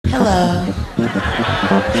Hello.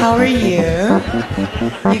 How are you?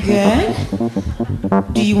 You good?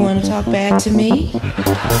 Do you want to talk back to me?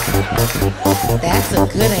 That's a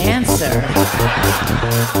good answer.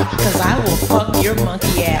 Because I will fuck your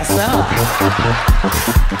monkey ass up.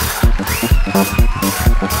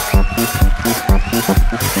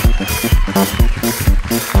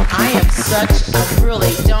 I am such a really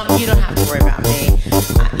you don't have to worry about me.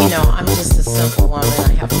 I'm just a simple woman.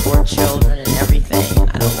 I have 4 children and everything, and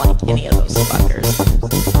I don't like any of those fuckers.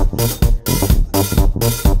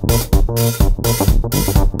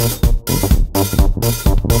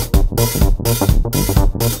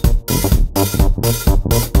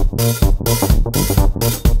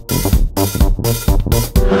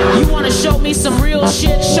 You wanna show me some real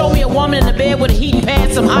shit? Show me a woman in the bed with a heating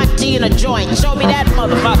pad, some hot tea and a joint. Show me that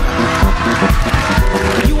motherfucker.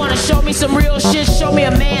 You wanna show me some real shit? Show me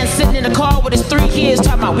a man sitting in a car with his 3 kids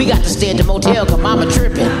talking about we got to stay at the motel cause mama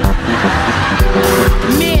tripping.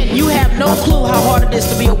 Men, you have no clue how hard it is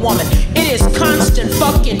to be a woman. It is constant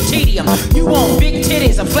fucking tedium. You want big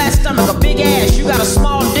titties, a flat stomach, a big ass. You got a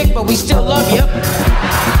small dick but we still love you.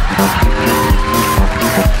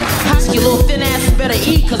 Husky little thin ass better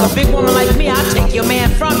eat cause a big woman like me, I'll take your man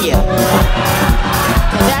from you.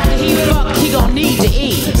 Cause after he fuck, he gon' need to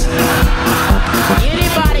eat.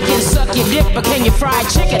 Anybody can suck your dick, but can you fry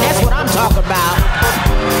chicken? That's what I'm talking about.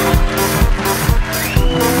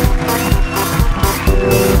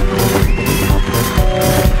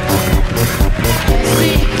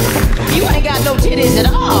 See, you ain't got no titties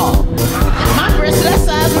at all. My breasts are that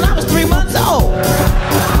size when I was 3 months old.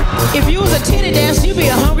 If you was a titty dancer, you'd be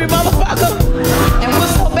a hungry motherfucker. And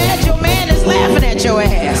what's so bad, your man is laughing at your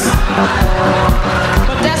ass.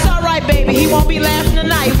 But that's alright, baby. He won't be laughing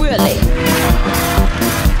tonight, will he?